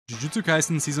Jujutsu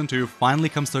Kaisen Season 2 finally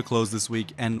comes to a close this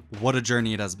week, and what a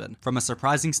journey it has been. From a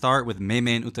surprising start with Mei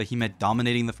and Utahime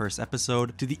dominating the first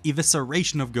episode, to the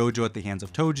evisceration of Gojo at the hands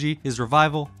of Toji, his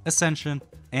revival, ascension,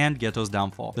 and Geto's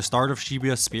downfall. The start of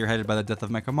Shibuya spearheaded by the death of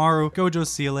Mekamaru,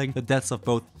 Gojo's sealing, the deaths of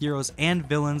both heroes and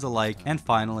villains alike, and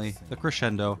finally, the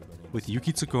crescendo, with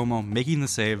Yuki Tsukumo making the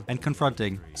save and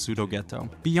confronting Pseudo Geto.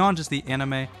 Beyond just the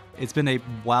anime, it's been a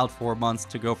wild 4 months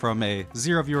to go from a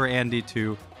zero viewer Andy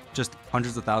to just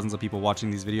hundreds of thousands of people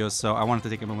watching these videos, so I wanted to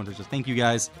take a moment to just thank you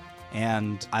guys,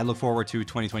 and I look forward to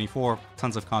 2024,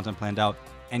 tons of content planned out.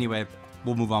 Anyway,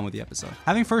 we'll move on with the episode.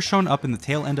 Having first shown up in the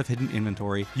tail end of Hidden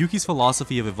Inventory, Yuki's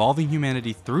philosophy of evolving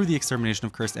humanity through the extermination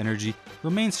of cursed energy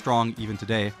remains strong even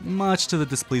today, much to the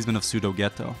displeasement of Pseudo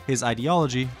Geto, his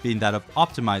ideology being that of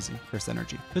optimizing cursed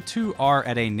energy. The two are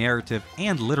at a narrative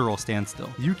and literal standstill.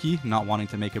 Yuki, not wanting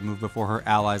to make a move before her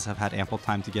allies have had ample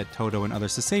time to get Todo and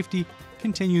others to safety,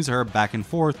 continues her back and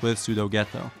forth with Pseudo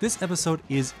Geto. This episode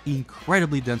is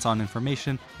incredibly dense on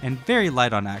information and very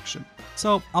light on action,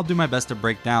 so I'll do my best to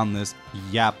break down this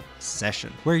yap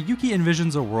session, where Yuki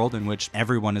envisions a world in which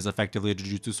everyone is effectively a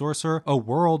Jujutsu sorcerer, a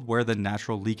world where the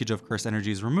natural leakage of cursed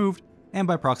energy is removed, and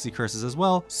by proxy curses as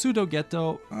well. Pseudo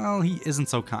Geto, well, he isn't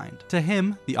so kind. To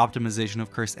him, the optimization of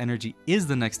cursed energy is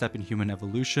the next step in human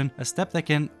evolution, a step that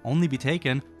can only be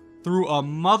taken through a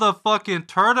motherfucking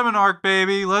tournament arc,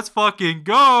 baby. Let's fucking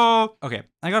go. Okay,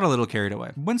 I got a little carried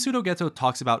away. When Pseudo Geto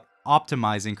talks about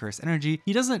optimizing cursed energy,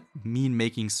 he doesn't mean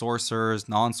making sorcerers,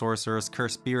 non-sorcerers,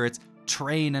 cursed spirits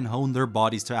train and hone their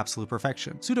bodies to absolute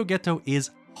perfection. Pseudo Geto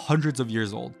is hundreds of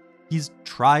years old. He's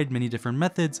tried many different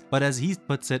methods, but as he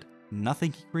puts it,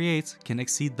 nothing he creates can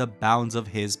exceed the bounds of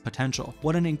his potential.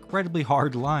 What an incredibly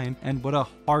hard line, and what a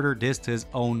harder diss to his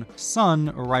own son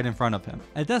right in front of him.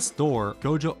 At death's door,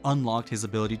 Gojo unlocked his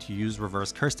ability to use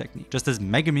reverse curse technique. Just as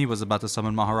Megami was about to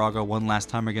summon Maharaga one last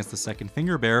time against the second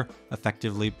finger bear,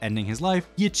 effectively ending his life,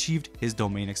 he achieved his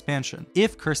domain expansion.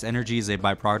 If cursed energy is a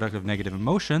byproduct of negative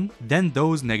emotion, then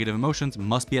those negative emotions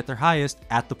must be at their highest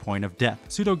at the point of death.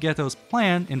 Pseudo Geto's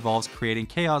plan involves creating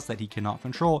chaos that he cannot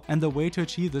control, and the way to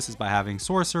achieve this is by having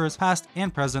sorcerers, past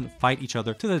and present, fight each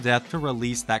other to the death to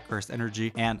release that cursed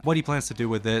energy, and what he plans to do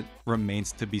with it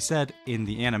remains to be said in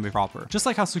the anime proper. Just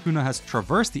like how Sukuna has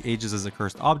traversed the ages as a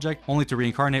cursed object, only to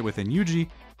reincarnate within Yuji,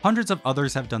 hundreds of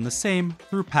others have done the same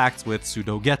through pacts with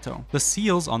Pseudo Geto. The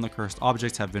seals on the cursed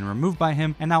objects have been removed by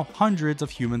him, and now hundreds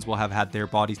of humans will have had their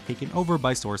bodies taken over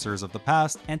by sorcerers of the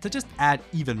past. And to just add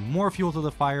even more fuel to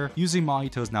the fire, using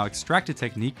Mahito's now extracted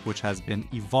technique, which has been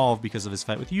evolved because of his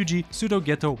fight with Yuji, Pseudo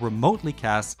Geto remotely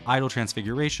casts Idol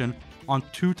Transfiguration on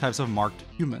two types of marked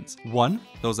humans. One,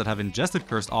 those that have ingested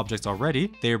cursed objects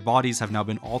already. Their bodies have now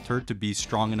been altered to be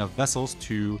strong enough vessels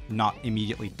to not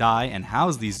immediately die and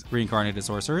house these reincarnated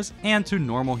sorcerers. And to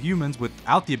normal humans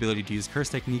without the ability to use curse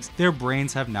techniques, their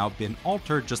brains have now been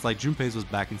altered, just like Junpei's was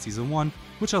back in season 1,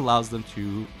 which allows them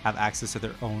to have access to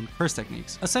their own curse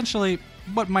techniques. Essentially,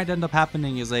 what might end up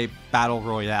happening is a battle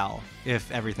royale if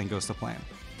everything goes to plan.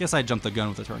 Guess I jumped the gun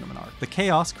with the tournament arc. The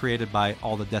chaos created by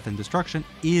all the death and destruction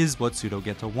is what Pseudo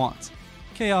Geto wants.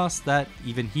 Chaos that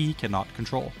even he cannot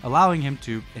control, allowing him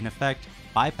to, in effect,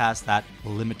 bypass that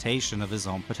limitation of his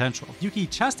own potential. Yuki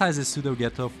chastises Pseudo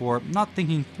Geto for not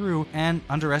thinking through and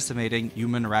underestimating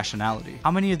human rationality.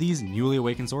 How many of these newly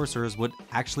awakened sorcerers would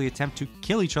actually attempt to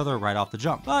kill each other right off the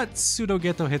jump? But Pseudo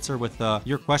Geto hits her with the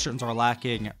 "your questions are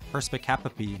lacking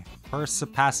perspicacity.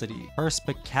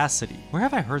 Where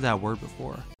have I heard that word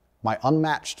before? My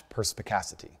unmatched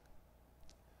perspicacity,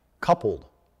 coupled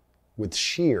with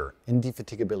sheer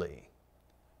indefatigability,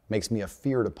 makes me a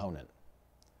feared opponent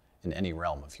in any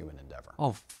realm of human endeavor.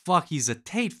 Oh fuck, he's a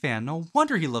Tate fan. No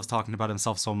wonder he loves talking about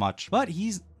himself so much. But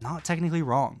he's not technically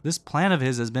wrong. This plan of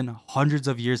his has been hundreds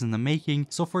of years in the making,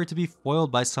 so for it to be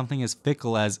foiled by something as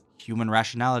fickle as human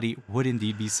rationality would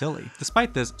indeed be silly.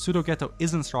 Despite this, Pseudo Geto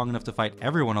isn't strong enough to fight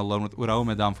everyone alone with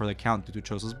Uraome down for the count due to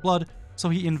Choso's blood, so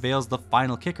he unveils the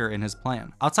final kicker in his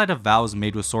plan. Outside of vows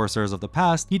made with sorcerers of the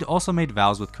past, he'd also made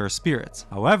vows with cursed spirits.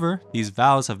 However, these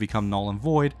vows have become null and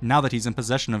void now that he's in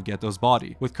possession of Geto's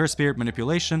body. With cursed spirit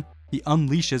manipulation, he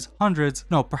unleashes hundreds,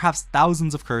 no, perhaps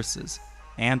thousands of curses.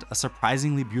 And a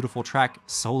surprisingly beautiful track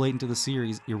so late into the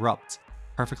series erupts,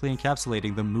 perfectly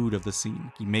encapsulating the mood of the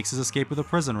scene. He makes his escape with the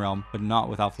prison realm, but not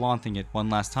without flaunting it one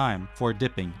last time before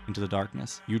dipping into the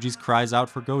darkness. Yuji's cries out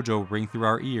for Gojo ring through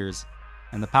our ears,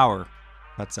 and the power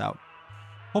cuts out.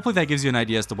 Hopefully that gives you an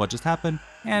idea as to what just happened,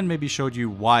 and maybe showed you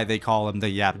why they call him the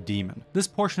Yap Demon. This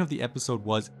portion of the episode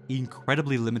was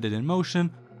incredibly limited in motion,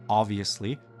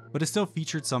 obviously, but it still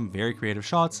featured some very creative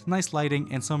shots, nice lighting,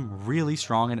 and some really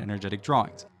strong and energetic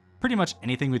drawings. Pretty much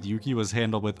anything with Yuki was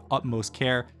handled with utmost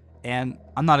care, and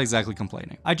I'm not exactly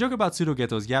complaining. I joke about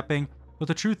Tsurugeto's yapping, but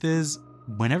the truth is,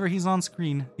 whenever he's on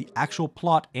screen, the actual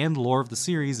plot and lore of the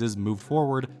series is moved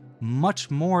forward much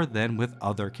more than with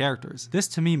other characters. This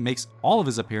to me makes all of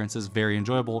his appearances very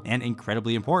enjoyable and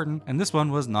incredibly important, and this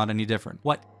one was not any different.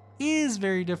 What is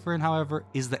very different, however,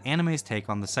 is the anime's take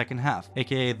on the second half,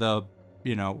 aka the,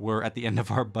 we're at the end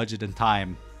of our budget and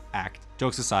time act.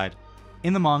 Jokes aside,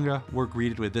 in the manga, we're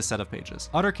greeted with this set of pages.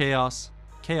 Utter chaos,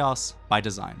 chaos by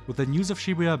design. With the news of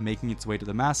Shibuya making its way to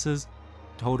the masses,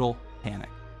 total panic.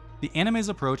 The anime's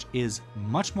approach is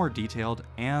much more detailed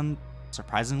and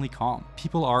surprisingly calm.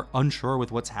 People are unsure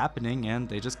with what's happening and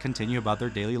they just continue about their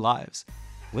daily lives,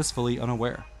 blissfully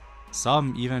unaware.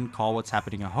 Some even call what's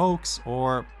happening a hoax,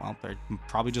 or, well, they're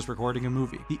probably just recording a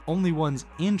movie. The only ones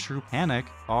in true panic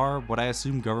are what I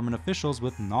assume government officials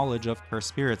with knowledge of cursed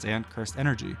spirits and cursed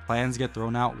energy. Plans get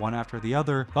thrown out one after the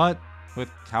other, but with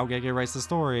how Gege writes the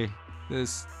story,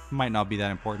 this might not be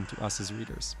that important to us as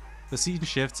readers. The scene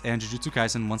shifts and Jujutsu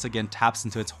Kaisen once again taps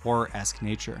into its horror-esque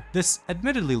nature. This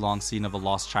admittedly long scene of a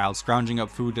lost child scrounging up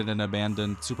food in an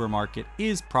abandoned supermarket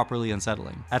is properly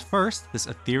unsettling. At first, this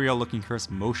ethereal-looking curse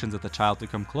motions at the child to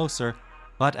come closer,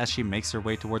 but as she makes her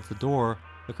way towards the door,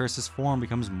 the curse's form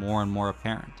becomes more and more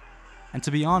apparent. And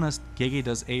to be honest, Gege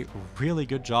does a really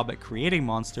good job at creating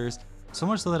monsters, so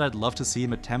much so that I'd love to see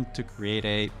him attempt to create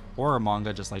a horror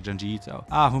manga just like Junji Ito.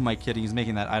 Who am I kidding? He's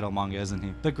making that idol manga, isn't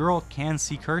he? The girl can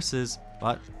see curses,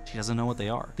 but she doesn't know what they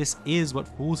are. This is what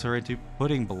fools her into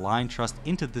putting blind trust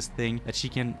into this thing that she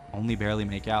can only barely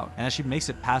make out. And as she makes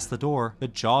it past the door, the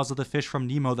jaws of the fish from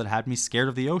Nemo that had me scared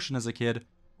of the ocean as a kid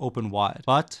open wide.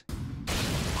 But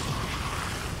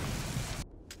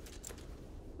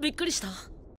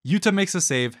Yuta makes a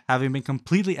save, having been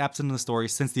completely absent in the story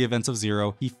since the events of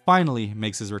Zero. He finally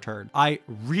makes his return. I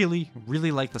really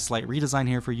like the slight redesign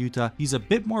here for Yuta. He's a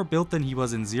bit more built than he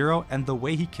was in Zero, and the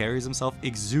way he carries himself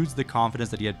exudes the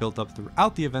confidence that he had built up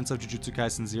throughout the events of Jujutsu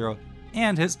Kaisen Zero,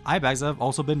 and his eye bags have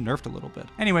also been nerfed a little bit.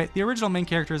 Anyway, the original main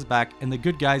character is back, and the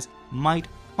good guys might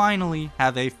finally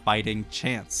have a fighting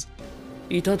chance.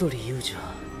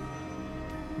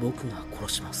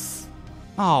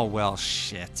 Oh well,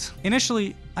 shit.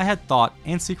 Initially, I had thought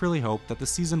and secretly hoped that the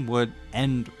season would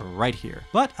end right here,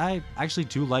 but I actually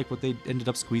do like what they ended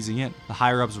up squeezing in. The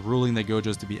higher-ups ruling the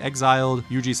Gojos to be exiled,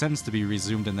 Yuji sentenced to be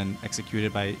resumed and then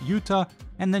executed by Yuta,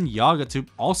 and then Yaga to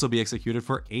also be executed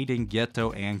for aiding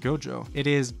Geto and Gojo. It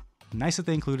is nice that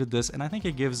they included this, and I think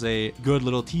it gives a good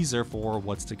little teaser for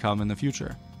what's to come in the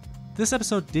future. This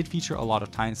episode did feature a lot of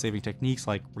time-saving techniques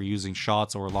like reusing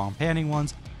shots or long panning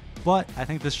ones, but I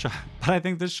think this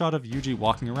shot of Yuji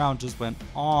walking around just went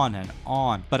on and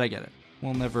on. But I get it.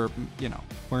 We'll never,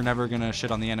 we're never gonna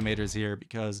shit on the animators here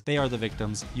because they are the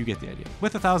victims. You get the idea.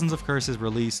 With the thousands of curses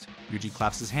released, Yuji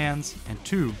claps his hands and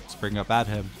two spring up at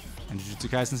him, and Jujutsu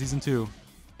Kaisen Season 2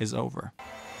 is over.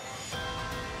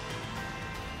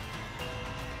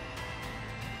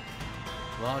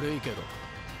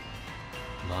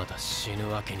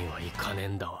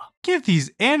 Give these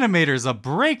animators a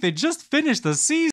break. They just finished the season.